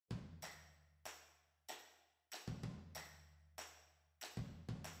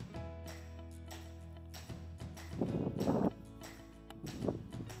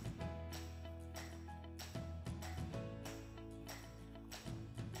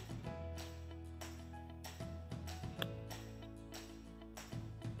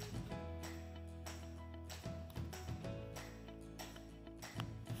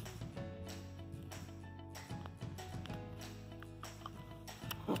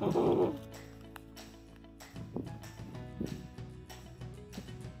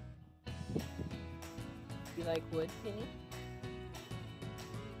You like wood, Penny?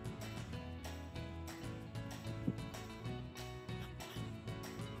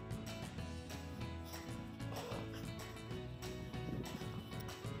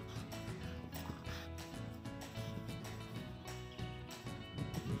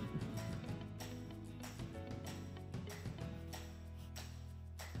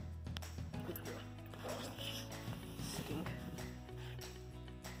 Good girl. Stink.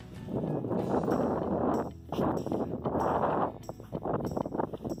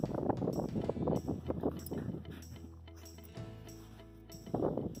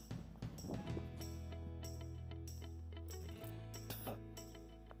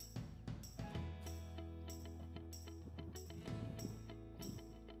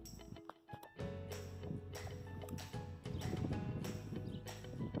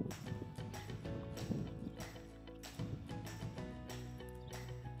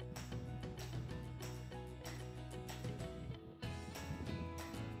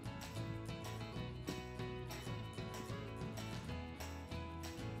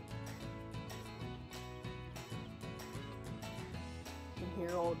 You can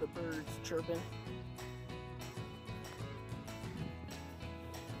hear all the birds chirping.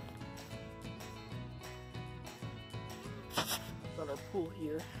 Got our pool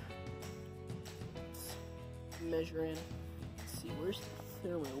here. Let's measure in. Let's see, where's the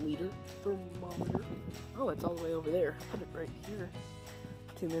thermometer? Oh, it's all the way over there. I put it right here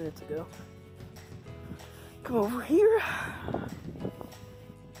 2 minutes ago. Come over here.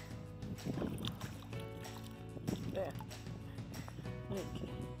 Yeah. Okay.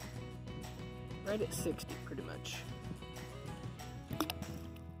 Right at 60, pretty much.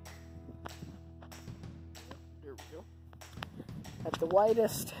 There we go. At the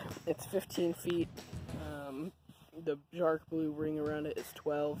widest, it's 15 feet. The dark blue ring around it is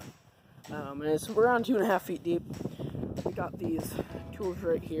 12. And it's around 2.5 feet deep. We got these tools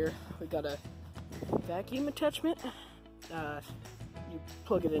right here. We got a vacuum attachment. You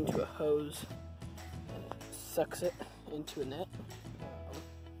plug it into a hose and it sucks it into a net.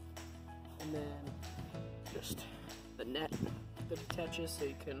 And then just the net that attaches so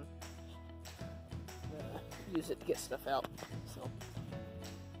you can use it to get stuff out. So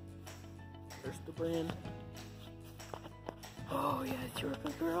there's the brand. Oh yeah, it's your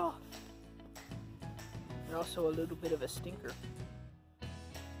good girl. They're also a little bit of a stinker.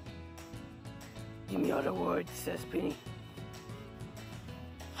 Give me all the words, says Penny.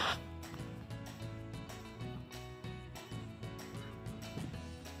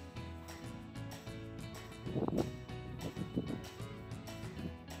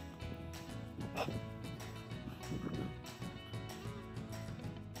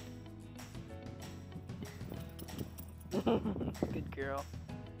 Good girl.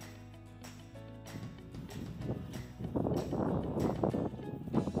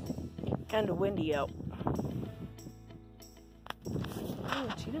 Kinda windy out.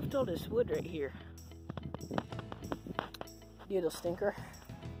 Oh, she left all this wood right here. You little stinker.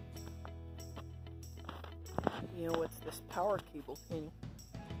 You know what's this power cable thing?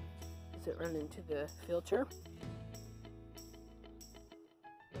 Does it run into the filter?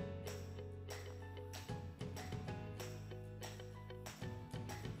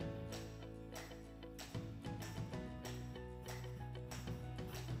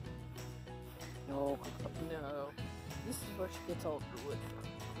 No, no. This is where she gets all of her wood from.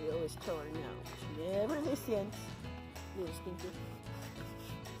 We always tell her no. She never listens. Little stinker.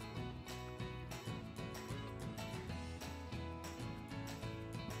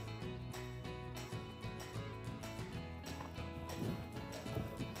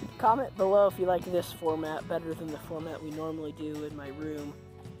 Comment below if you like this format better than the format we normally do in my room.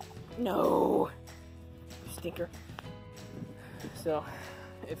 No! Stinker. So,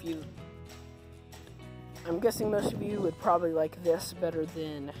 if you... I'm guessing most of you would probably like this better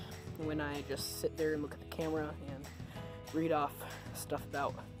than when I just sit there and look at the camera and read off stuff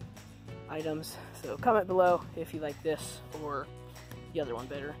about items. So comment below if you like this or the other one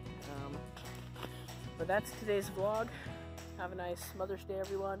better. But that's today's vlog. Have a nice Mother's Day,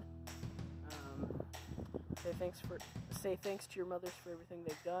 everyone. Say thanks to your mothers for everything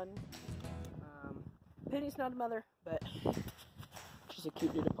they've done. Penny's not a mother, but she's a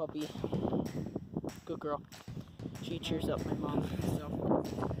cute little puppy. Good girl. She cheers up my mom. So,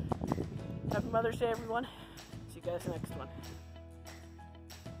 happy Mother's Day, everyone. See you guys next one.